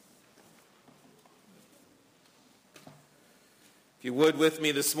If you would with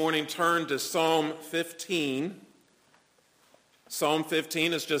me this morning, turn to Psalm 15. Psalm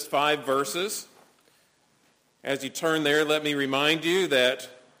 15 is just 5 verses. As you turn there, let me remind you that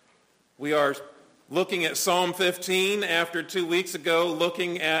we are looking at Psalm 15 after 2 weeks ago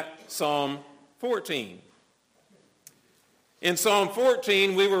looking at Psalm 14. In Psalm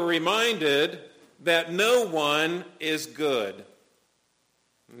 14, we were reminded that no one is good.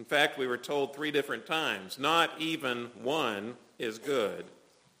 In fact, we were told 3 different times, not even one is good.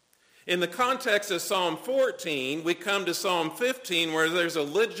 In the context of Psalm 14, we come to Psalm 15 where there's a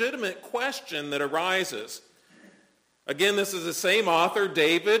legitimate question that arises. Again, this is the same author,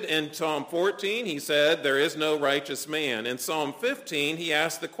 David. In Psalm 14, he said, there is no righteous man. In Psalm 15, he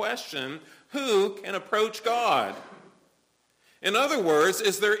asked the question, who can approach God? In other words,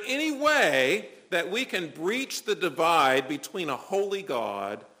 is there any way that we can breach the divide between a holy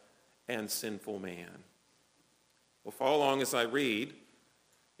God and sinful man? Well, follow along as I read.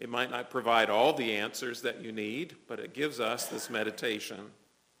 It might not provide all the answers that you need, but it gives us this meditation.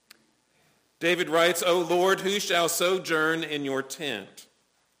 David writes, O Lord, who shall sojourn in your tent?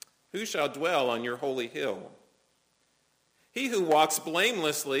 Who shall dwell on your holy hill? He who walks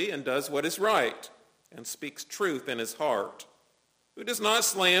blamelessly and does what is right, and speaks truth in his heart, who does not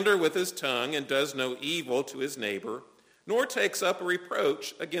slander with his tongue and does no evil to his neighbor, nor takes up a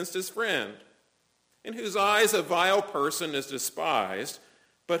reproach against his friend, in whose eyes a vile person is despised,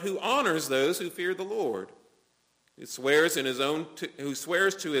 but who honors those who fear the Lord, who swears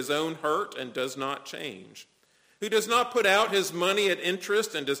to his own hurt and does not change, who does not put out his money at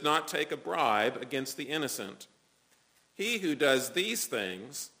interest and does not take a bribe against the innocent. He who does these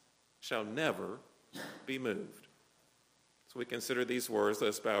things shall never be moved. So we consider these words.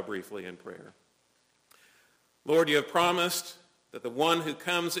 Let's bow briefly in prayer. Lord, you have promised that the one who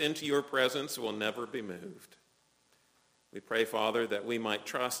comes into your presence will never be moved. We pray, Father, that we might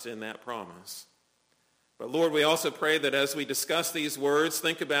trust in that promise. But Lord, we also pray that as we discuss these words,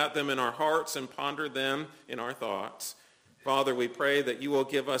 think about them in our hearts and ponder them in our thoughts. Father, we pray that you will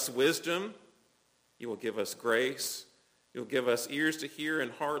give us wisdom, you will give us grace, you'll give us ears to hear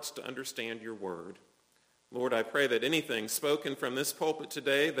and hearts to understand your word. Lord, I pray that anything spoken from this pulpit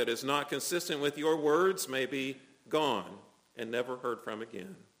today that is not consistent with your words may be gone and never heard from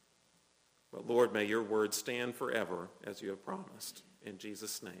again. But Lord, may your word stand forever as you have promised. In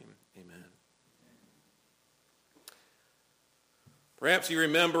Jesus' name, amen. Perhaps you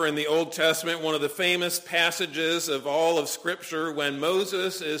remember in the Old Testament one of the famous passages of all of Scripture when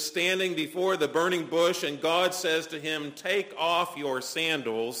Moses is standing before the burning bush and God says to him, take off your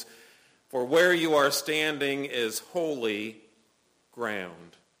sandals, for where you are standing is holy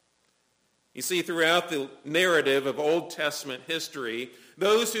ground. You see, throughout the narrative of Old Testament history,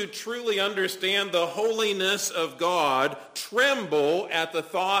 those who truly understand the holiness of God tremble at the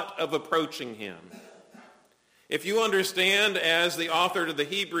thought of approaching him. If you understand, as the author to the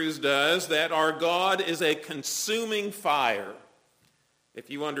Hebrews does, that our God is a consuming fire, if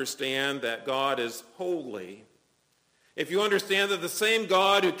you understand that God is holy, if you understand that the same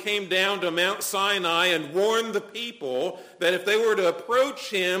God who came down to Mount Sinai and warned the people that if they were to approach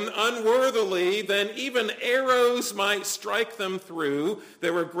him unworthily, then even arrows might strike them through.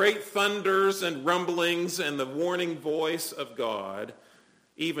 There were great thunders and rumblings and the warning voice of God,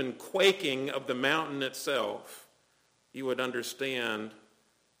 even quaking of the mountain itself. You would understand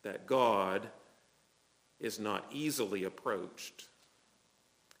that God is not easily approached.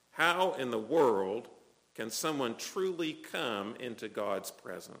 How in the world can someone truly come into God's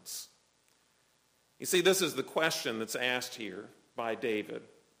presence? You see, this is the question that's asked here by David.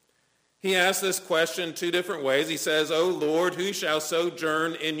 He asks this question 2 different ways. He says, O Lord, who shall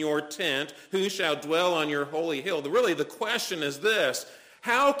sojourn in your tent? Who shall dwell on your holy hill? Really, the question is this: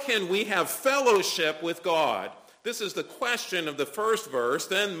 how can we have fellowship with God? This is the question of the first verse.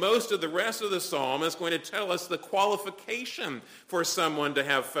 Then most of the rest of the psalm is going to tell us the qualification for someone to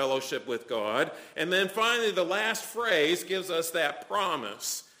have fellowship with God. And then finally, the last phrase gives us that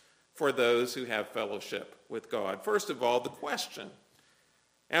promise for those who have fellowship with God. First of all, the question.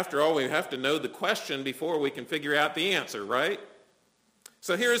 After all, we have to know the question before we can figure out the answer, right?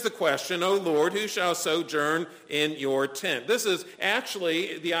 So here's the question, O Lord, who shall sojourn in your tent? This is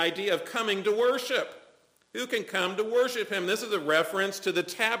actually the idea of coming to worship. Who can come to worship him? This is a reference to the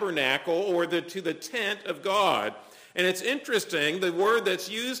tabernacle or to the tent of God. And it's interesting, the word that's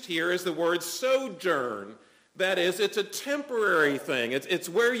used here is the word sojourn. That is, it's a temporary thing. It's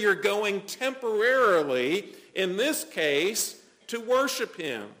where you're going temporarily, in this case, to worship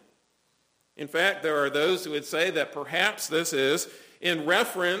him. In fact, there are those who would say that perhaps this is In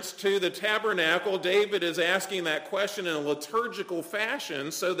reference to the tabernacle, David is asking that question in a liturgical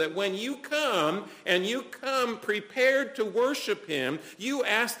fashion so that when you come and you come prepared to worship him, you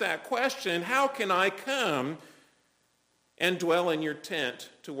ask that question, how can I come and dwell in your tent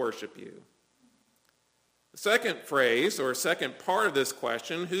to worship you? The second phrase or second part of this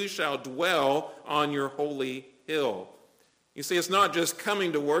question, who shall dwell on your holy hill? You see, it's not just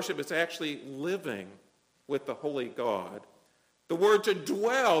coming to worship, it's actually living with the holy God. The word to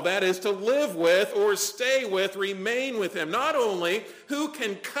dwell, that is to live with or stay with, remain with him. Not only who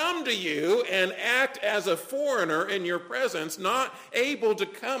can come to you and act as a foreigner in your presence, not able to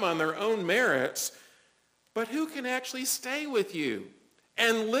come on their own merits, but who can actually stay with you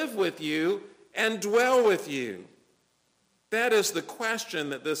and live with you and dwell with you. That is the question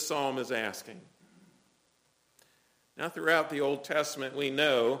that this psalm is asking. Now, throughout the Old Testament, we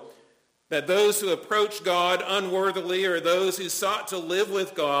know that those who approached God unworthily or those who sought to live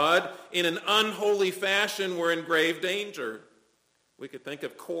with God in an unholy fashion were in grave danger. We could think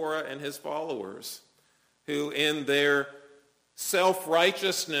of Korah and his followers, who in their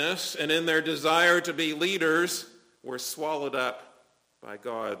self-righteousness and in their desire to be leaders were swallowed up by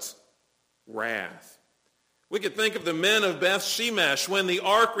God's wrath. We could think of the men of Beth Shemesh when the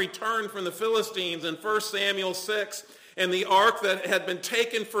ark returned from the Philistines in 1 Samuel 6, and the ark that had been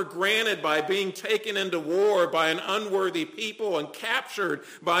taken for granted by being taken into war by an unworthy people and captured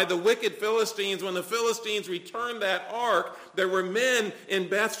by the wicked Philistines. When the Philistines returned that ark, there were men in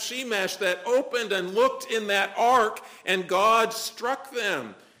Beth Shemesh that opened and looked in that ark, and God struck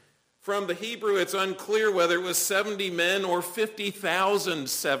them. From the Hebrew, it's unclear whether it was 70 men or 50,000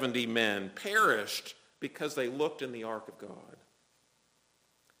 70 men perished because they looked in the ark of God.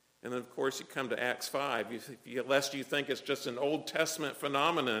 And then, of course, you come to Acts 5, lest you think it's just an Old Testament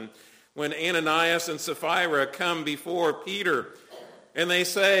phenomenon, when Ananias and Sapphira come before Peter, and they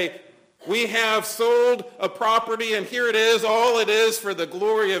say, we have sold a property, and here it is, all it is for the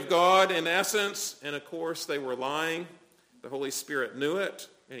glory of God, in essence. And, of course, they were lying. The Holy Spirit knew it,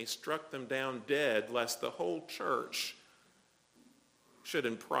 and he struck them down dead, lest the whole church should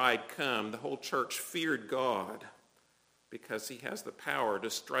in pride come. The whole church feared God, because he has the power to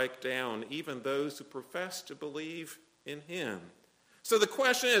strike down even those who profess to believe in him. So the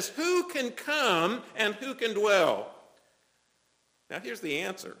question is, who can come and who can dwell? Now here's the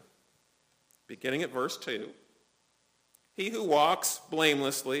answer. Beginning at verse 2. He who walks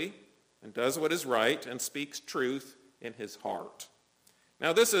blamelessly and does what is right and speaks truth in his heart.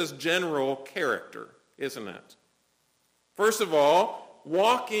 Now this is general character, isn't it? First of all,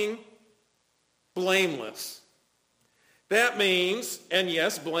 walking blameless. That means, and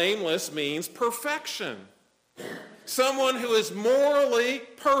yes, blameless means perfection. Someone who is morally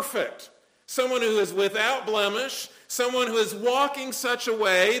perfect. Someone who is without blemish. Someone who is walking such a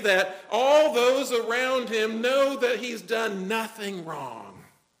way that all those around him know that he's done nothing wrong.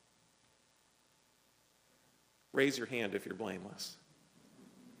 Raise your hand if you're blameless.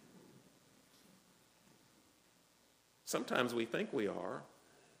 Sometimes we think we are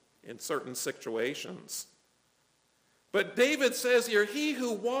in certain situations. But David says here, he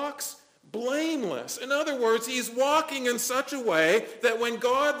who walks blameless. In other words, he's walking in such a way that when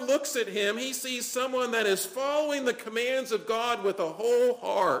God looks at him, he sees someone that is following the commands of God with a whole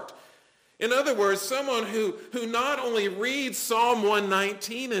heart. In other words, someone who not only reads Psalm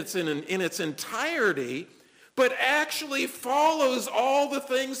 119 in its entirety, but actually follows all the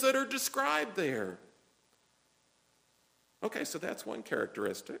things that are described there. Okay, so that's one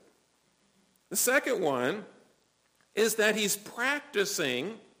characteristic. The second one is that he's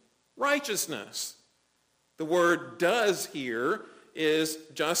practicing righteousness. The word does here is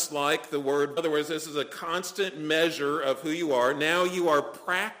just like the word, in other words, this is a constant measure of who you are. Now you are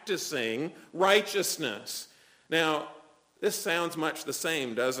practicing righteousness. Now, this sounds much the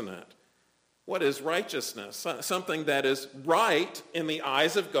same, doesn't it? What is righteousness? Something that is right in the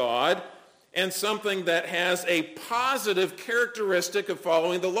eyes of God, and something that has a positive characteristic of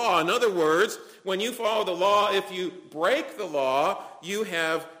following the law. In other words, when you follow the law, if you break the law, you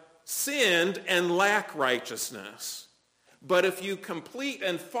have sinned and lack righteousness. But if you complete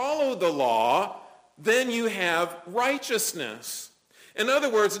and follow the law, then you have righteousness. In other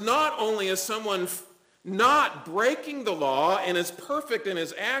words, not only is someone not breaking the law and is perfect in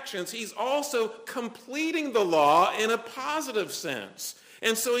his actions, he's also completing the law in a positive sense.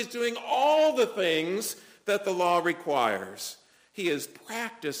 And so he's doing all the things that the law requires. He is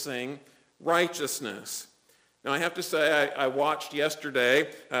practicing righteousness. Now, I have to say, I watched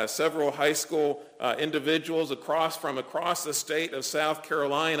yesterday several high school individuals from across the state of South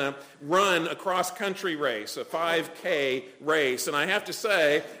Carolina run a cross-country race, a 5K race. And I have to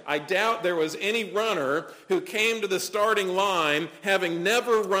say, I doubt there was any runner who came to the starting line having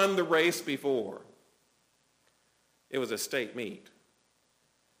never run the race before. It was a state meet.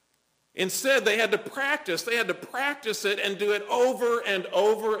 Instead, they had to practice. They had to practice it and do it over and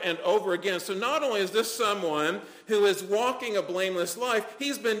over and over again. So not only is this someone who is walking a blameless life,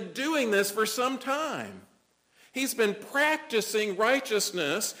 he's been doing this for some time. He's been practicing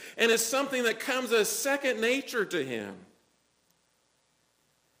righteousness, and it's something that comes as second nature to him.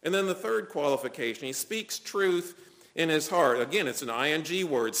 And then the third qualification, he speaks truth in his heart. Again, it's an ing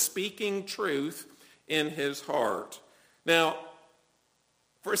word, speaking truth in his heart. Now,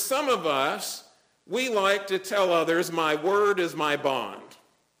 for some of us, we like to tell others, my word is my bond.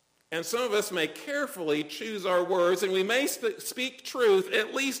 And some of us may carefully choose our words, and we may speak truth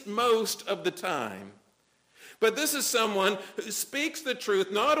at least most of the time. But this is someone who speaks the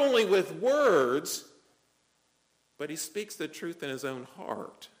truth not only with words, but he speaks the truth in his own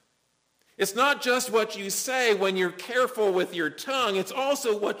heart. It's not just what you say when you're careful with your tongue, it's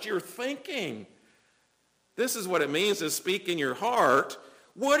also what you're thinking. This is what it means to speak in your heart.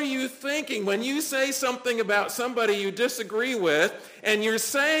 What are you thinking when you say something about somebody you disagree with and you're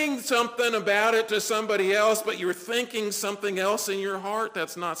saying something about it to somebody else, but you're thinking something else in your heart?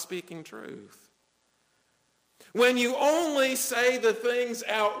 That's not speaking truth. When you only say the things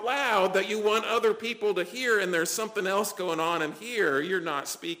out loud that you want other people to hear and there's something else going on in here, you're not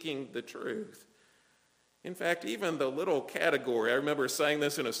speaking the truth. In fact, even the little category, I remember saying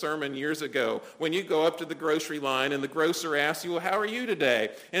this in a sermon years ago, when you go up to the grocery line and the grocer asks you, well, how are you today?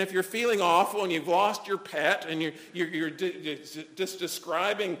 And if you're feeling awful and you've lost your pet and you're just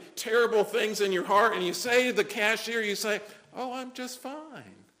describing terrible things in your heart and you say to the cashier, you say, oh, I'm just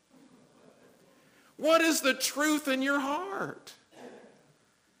fine. What is the truth in your heart?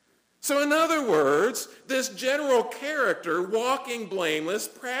 So in other words, this general character, walking blameless,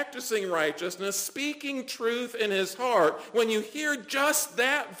 practicing righteousness, speaking truth in his heart, when you hear just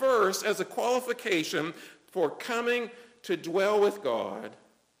that verse as a qualification for coming to dwell with God,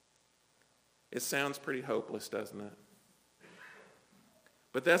 it sounds pretty hopeless, doesn't it?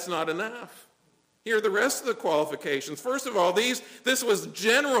 But that's not enough. Here are the rest of the qualifications. First of all, this was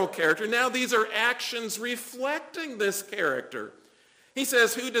general character. Now these are actions reflecting this character. He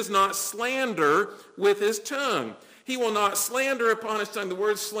says, who does not slander with his tongue? He will not slander upon his tongue. The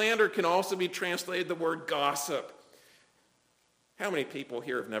word slander can also be translated the word gossip. How many people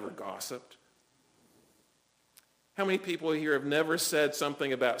here have never gossiped? How many people here have never said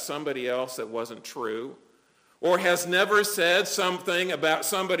something about somebody else that wasn't true? Or has never said something about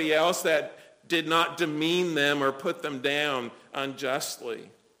somebody else that did not demean them or put them down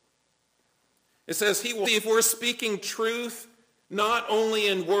unjustly? It says, if we're speaking truth, not only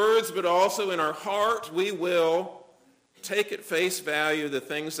in words, but also in our heart, we will take at face value the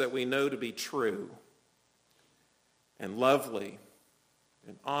things that we know to be true and lovely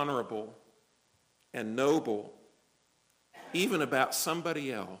and honorable and noble, even about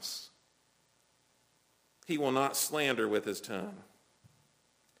somebody else. He will not slander with his tongue.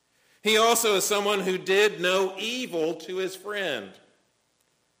 He also is someone who did no evil to his friend.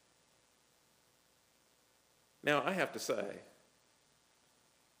 Now, I have to say,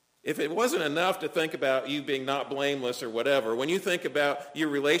 if it wasn't enough to think about you being not blameless or whatever, when you think about your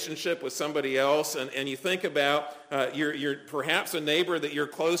relationship with somebody else and you think about your perhaps a neighbor that you're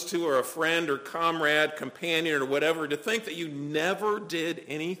close to or a friend or comrade, companion or whatever, to think that you never did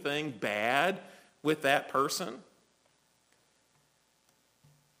anything bad with that person,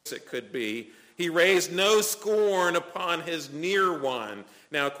 it could be, he raised no scorn upon his near one.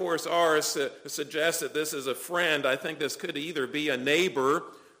 Now, of course, ours suggests that this is a friend. I think this could either be a neighbor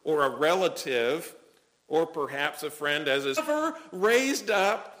or a relative, or perhaps a friend as is never raised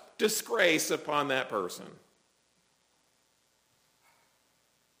up disgrace upon that person.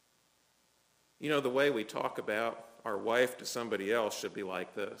 You know, the way we talk about our wife to somebody else should be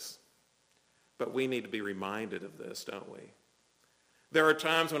like this. But we need to be reminded of this, don't we? There are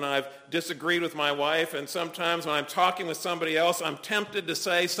times when I've disagreed with my wife, and sometimes when I'm talking with somebody else, I'm tempted to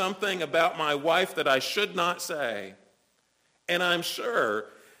say something about my wife that I should not say. And I'm sure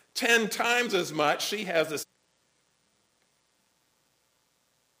 10 times as much she has this.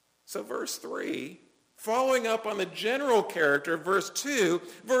 So verse 3, following up on the general character of verse 2,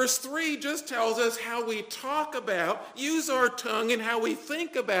 verse 3 just tells us how we talk about, use our tongue, and how we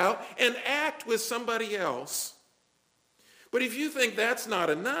think about and act with somebody else. But if you think that's not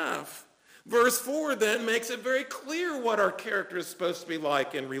enough, Verse 4 then makes it very clear what our character is supposed to be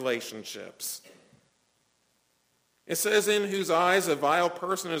like in relationships. It says, in whose eyes a vile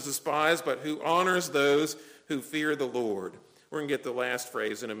person is despised, but who honors those who fear the Lord. We're going to get the last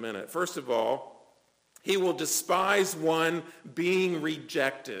phrase in a minute. First of all, he will despise one being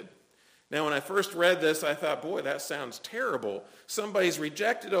rejected. Now, when I first read this, I thought, boy, that sounds terrible. Somebody's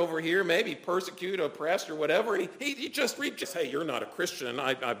rejected over here, maybe persecuted, oppressed, or whatever. He just rejects, hey, you're not a Christian.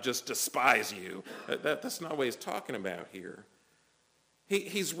 I just despise you. That's not what he's talking about here.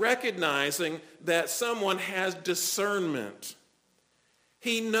 He's recognizing that someone has discernment.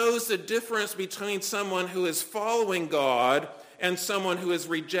 He knows the difference between someone who is following God and someone who is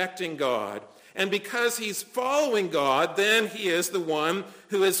rejecting God. And because he's following God, then he is the one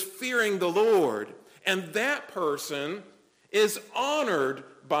who is fearing the Lord. And that person is honored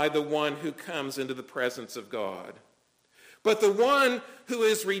by the one who comes into the presence of God. But the one who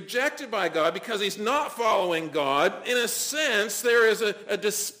is rejected by God because he's not following God, in a sense, there is a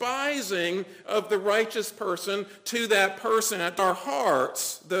despising of the righteous person to that person. At our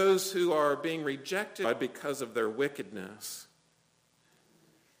hearts, those who are being rejected because of their wickedness.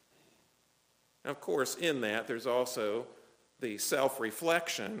 Now, of course, in that, there's also the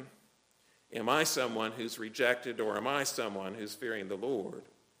self-reflection. Am I someone who's rejected, or am I someone who's fearing the Lord?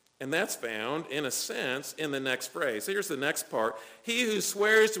 And that's found, in a sense, in the next phrase. Here's the next part. He who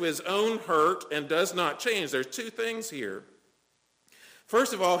swears to his own hurt and does not change. There's two things here.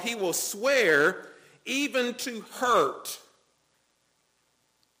 First of all, he will swear even to hurt.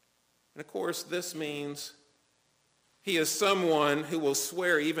 And of course, this means he is someone who will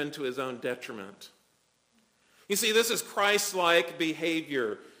swear even to his own detriment. You see, this is Christ-like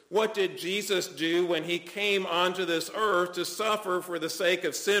behavior. What did Jesus do when he came onto this earth to suffer for the sake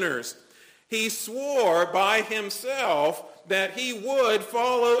of sinners? He swore by himself that he would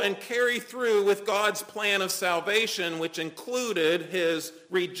follow and carry through with God's plan of salvation, which included his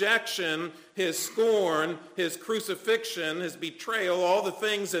rejection, his scorn, his crucifixion, his betrayal, all the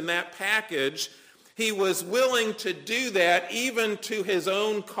things in that package. He was willing to do that even to his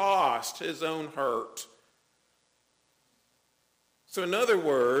own cost, his own hurt. So in other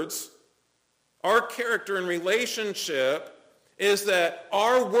words, our character and relationship is that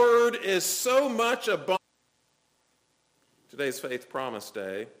our word is so much a bond. Today's Faith Promise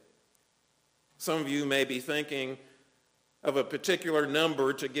Day. Some of you may be thinking of a particular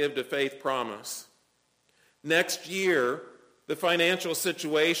number to give to Faith Promise. Next year, the financial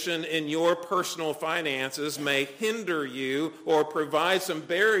situation in your personal finances may hinder you or provide some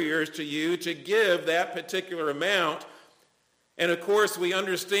barriers to you to give that particular amount. And of course, we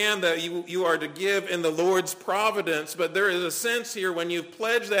understand that you are to give in the Lord's providence, but there is a sense here when you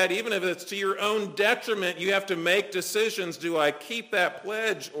pledge that, even if it's to your own detriment, you have to make decisions. Do I keep that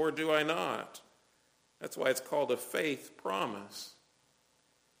pledge or do I not? That's why it's called a faith promise.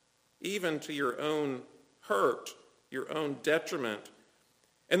 Even to your own hurt, your own detriment.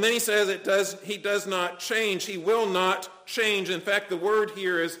 And then he says he does not change. He will not change. In fact, the word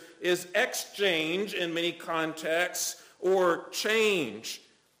here is exchange in many contexts, or change.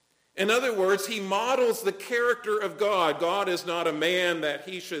 In other words, he models the character of God. God is not a man that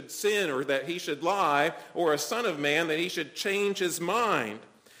he should sin or that he should lie, or a son of man that he should change his mind.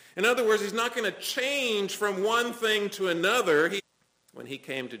 In other words, he's not going to change from one thing to another. When he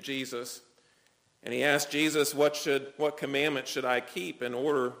came to Jesus and he asked Jesus, what commandment should I keep in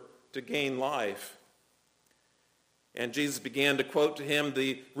order to gain life? And Jesus began to quote to him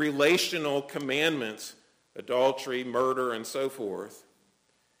the relational commandments, adultery, murder, and so forth.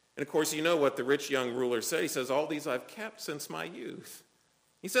 And of course, you know what the rich young ruler said. He says, all these I've kept since my youth.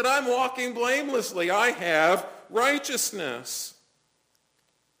 He said, I'm walking blamelessly. I have righteousness.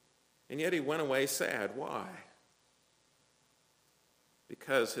 And yet he went away sad. Why?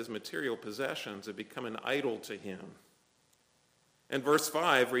 Because his material possessions had become an idol to him. And verse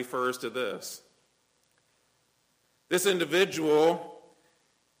 5 refers to this. This individual,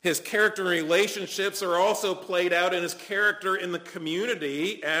 his character and relationships are also played out in his character in the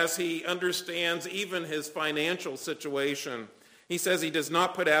community as he understands even his financial situation. He says he does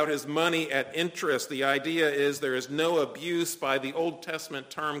not put out his money at interest. The idea is there is no abuse by the Old Testament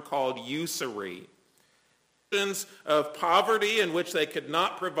term called usury. Of poverty in which they could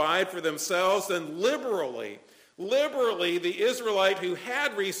not provide for themselves, then liberally, the Israelite who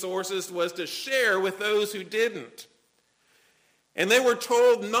had resources was to share with those who didn't. And they were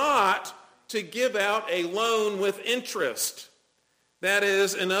told not to give out a loan with interest. That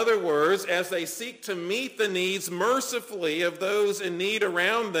is, in other words, as they seek to meet the needs mercifully of those in need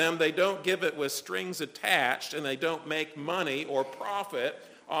around them, they don't give it with strings attached and they don't make money or profit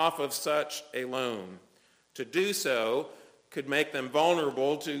off of such a loan. To do so could make them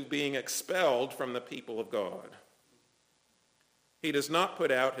vulnerable to being expelled from the people of God. He does not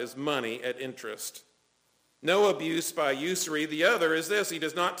put out his money at interest. No abuse by usury. The other is this: he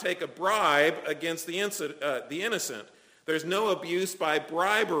does not take a bribe against the innocent. There's no abuse by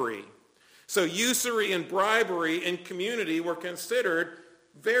bribery. So usury and bribery in community were considered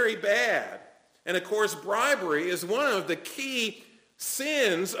very bad. And of course, bribery is one of the key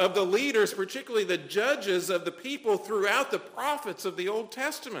sins of the leaders, particularly the judges of the people throughout the prophets of the Old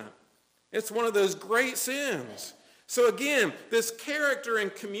Testament. It's one of those great sins. So again, this character in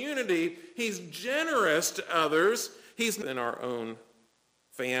community, he's generous to others. He's in our own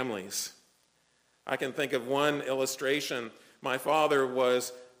families. I can think of one illustration. My father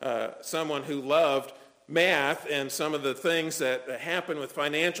was someone who loved math and some of the things that happen with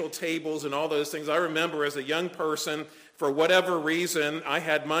financial tables and all those things. I remember as a young person, for whatever reason, I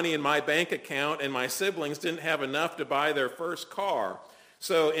had money in my bank account and my siblings didn't have enough to buy their first car.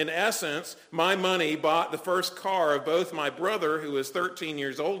 So in essence, my money bought the first car of both my brother, who was 13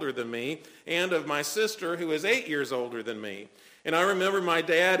 years older than me, and of my sister, who was 8 years older than me. And I remember my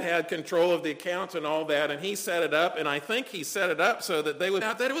dad had control of the accounts and all that, and he set it up, and I think he set it up so that they would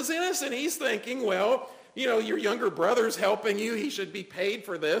not that it was innocent. He's thinking, well, you know, your younger brother's helping you. He should be paid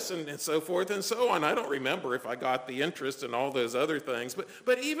for this, and so forth and so on. I don't remember if I got the interest and all those other things,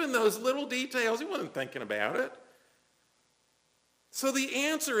 but even those little details, he wasn't thinking about it. So the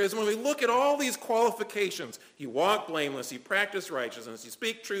answer is, when we look at all these qualifications, you walk blameless, you practice righteousness, you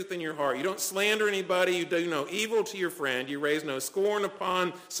speak truth in your heart, you don't slander anybody, you do no evil to your friend, you raise no scorn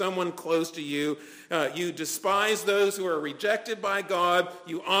upon someone close to you, you despise those who are rejected by God,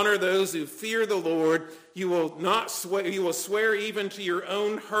 you honor those who fear the Lord, you will swear even to your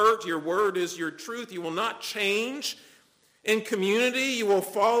own hurt, your word is your truth, you will not change. In community, you will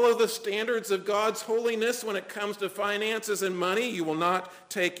follow the standards of God's holiness when it comes to finances and money. You will not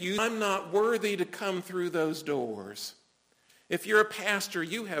take use. I'm not worthy to come through those doors. If you're a pastor,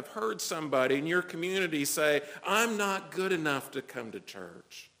 you have heard somebody in your community say, I'm not good enough to come to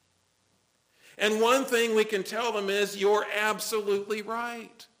church. And one thing we can tell them is, you're absolutely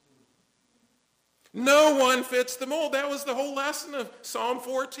right. No one fits the mold. That was the whole lesson of Psalm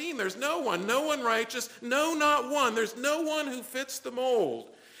 14. There's no one righteous, no, not one. There's no one who fits the mold.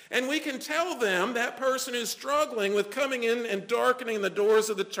 And we can tell them, that person who's struggling with coming in and darkening the doors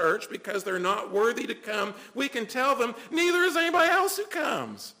of the church because they're not worthy to come, we can tell them, neither is anybody else who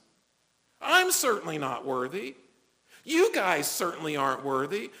comes. I'm certainly not worthy. You guys certainly aren't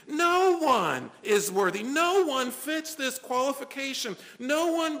worthy. No one is worthy. No one fits this qualification.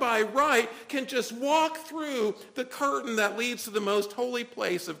 No one by right can just walk through the curtain that leads to the most holy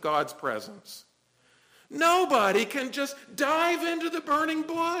place of God's presence. Nobody can just dive into the burning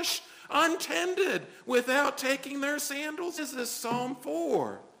bush untended without taking their sandals. Is this Psalm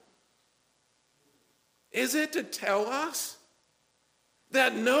 4? Is it to tell us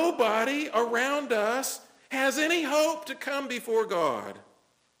that nobody around us has any hope to come before God?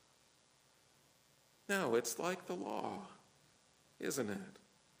 No, it's like the law, isn't it?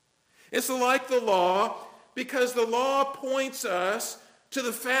 It's like the law because the law points us to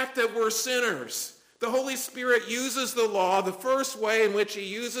the fact that we're sinners. The Holy Spirit uses the law. The first way in which he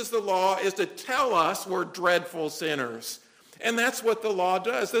uses the law is to tell us we're dreadful sinners. And that's what the law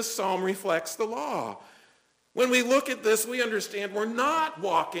does. This psalm reflects the law. When we look at this, we understand we're not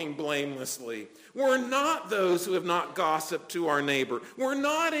walking blamelessly. We're not those who have not gossiped to our neighbor. We're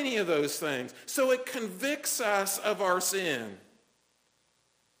not any of those things. So it convicts us of our sin.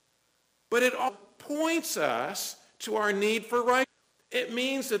 But it all points us to our need for righteousness. It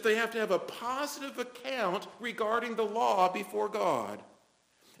means that they have to have a positive account regarding the law before God.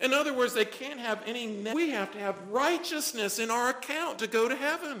 In other words, they can't have we have to have righteousness in our account to go to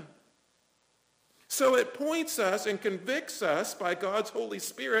heaven. So it points us and convicts us by God's Holy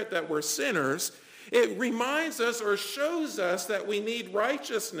Spirit that we're sinners. It reminds us or shows us that we need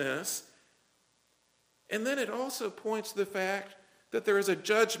righteousness. And then it also points to the fact that there is a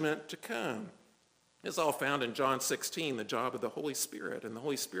judgment to come. It's all found in John 16, the job of the Holy Spirit. And the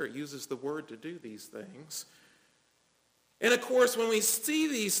Holy Spirit uses the word to do these things. And of course, when we see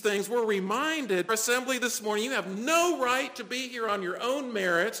these things, we're reminded, our assembly this morning, you have no right to be here on your own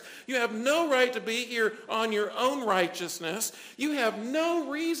merits. You have no right to be here on your own righteousness. You have no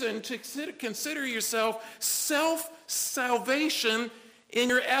reason to consider yourself self-salvation in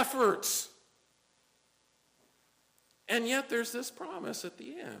your efforts. And yet there's this promise at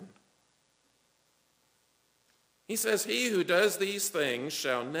the end. He says, he who does these things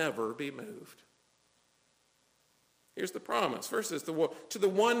shall never be moved. Here's the promise. First is to the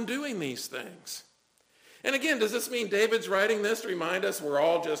one doing these things. And again, does this mean David's writing this to remind us we're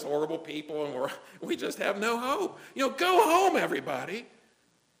all just horrible people and we just have no hope? Go home, everybody.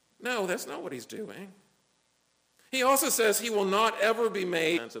 No, that's not what he's doing. He also says he will not ever be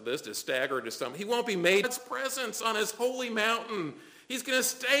made, of this to stagger to some. He won't be made God's presence on his holy mountain. He's going to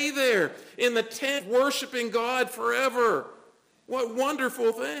stay there in the tent worshiping God forever. What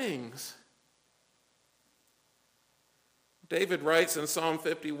wonderful things. David writes in Psalm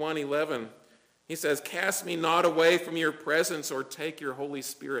 51:11, he says, "Cast me not away from your presence or take your Holy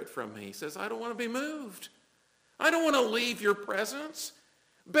Spirit from me." He says, I don't want to be moved. I don't want to leave your presence.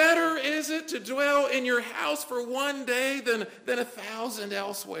 Better is it to dwell in your house for one day than 1,000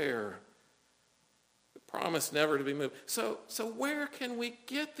 elsewhere. The promise never to be moved. So where can we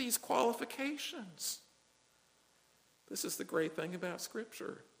get these qualifications? This is the great thing about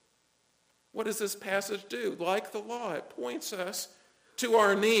Scripture. What does this passage do? Like the law, it points us to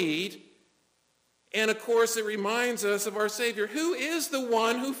our need. And of course, it reminds us of our Savior. Who is the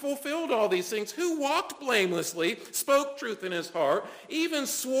one who fulfilled all these things? Who walked blamelessly, spoke truth in his heart, even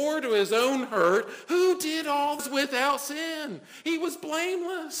swore to his own hurt? Who did all this without sin? He was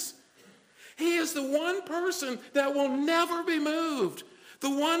blameless. He is the one person that will never be moved. The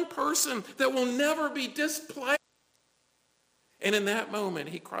one person that will never be displaced. And in that moment,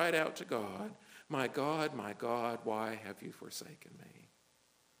 he cried out to God, my God, why have you forsaken me?"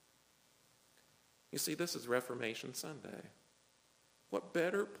 You see, this is Reformation Sunday. What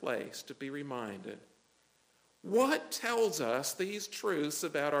better place to be reminded? What tells us these truths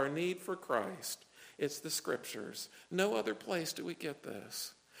about our need for Christ? It's the Scriptures. No other place do we get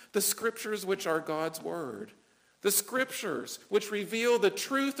this. The Scriptures, which are God's Word. The Scriptures, which reveal the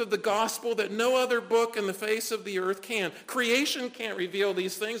truth of the gospel that no other book in the face of the earth can. Creation can't reveal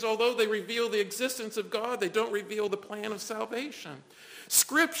these things. Although they reveal the existence of God, they don't reveal the plan of salvation.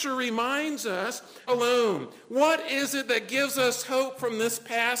 Scripture reminds us alone. What is it that gives us hope from this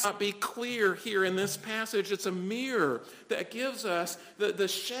past? Not be clear here in this passage. It's a mirror that gives us the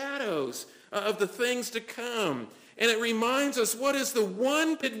shadows of the things to come. And it reminds us, what is the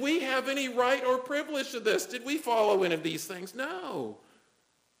one? Did we have any right or privilege to this? Did we follow any of these things? No.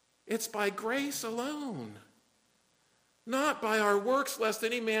 It's by grace alone. Not by our works, lest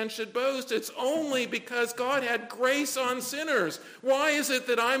any man should boast. It's only because God had grace on sinners. Why is it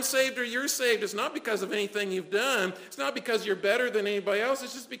that I'm saved or you're saved? It's not because of anything you've done. It's not because you're better than anybody else.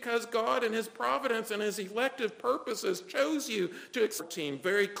 It's just because God in his providence and his elective purposes chose you to accept.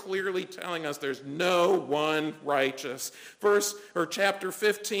 Very clearly telling us there's no one righteous. Chapter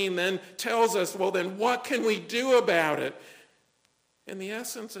 15 then tells us, well, then what can we do about it? And the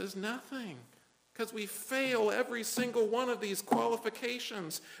essence is nothing. Because we fail every single one of these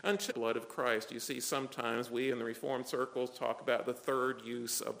qualifications until the blood of Christ. You see, sometimes we in the Reformed circles talk about the third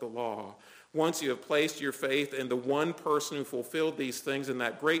use of the law. Once you have placed your faith in the one person who fulfilled these things, and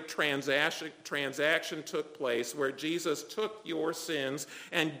that great transaction took place where Jesus took your sins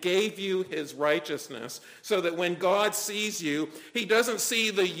and gave you his righteousness, so that when God sees you, he doesn't see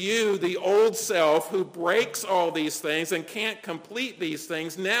the old self who breaks all these things and can't complete these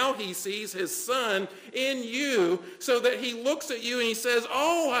things. Now he sees his Son in you, so that he looks at you and he says,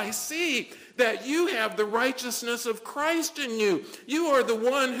 "Oh, I see that you have the righteousness of Christ in you. You are the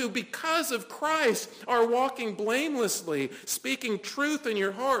one who, because of Christ, are walking blamelessly, speaking truth in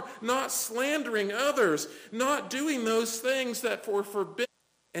your heart, not slandering others, not doing those things that were forbidden."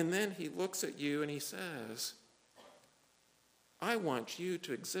 And then he looks at you and he says, "I want you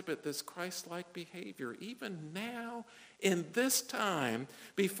to exhibit this Christ-like behavior even now in this time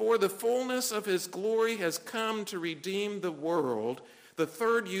before the fullness of his glory has come to redeem the world." The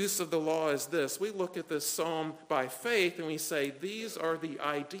third use of the law is this. We look at this psalm by faith and we say, these are the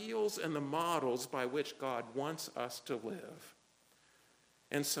ideals and the models by which God wants us to live.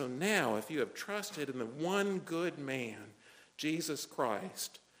 And so now, if you have trusted in the one good man, Jesus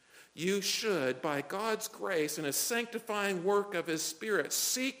Christ, you should, by God's grace and a sanctifying work of his Spirit,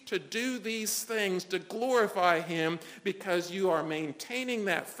 seek to do these things to glorify him, because you are maintaining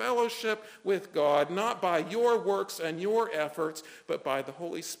that fellowship with God, not by your works and your efforts, but by the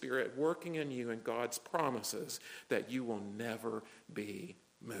Holy Spirit working in you and God's promises that you will never be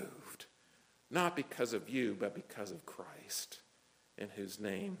moved. Not because of you, but because of Christ, in whose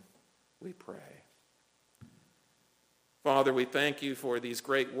name we pray. Father, we thank you for these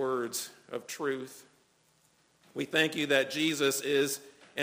great words of truth. We thank you that Jesus is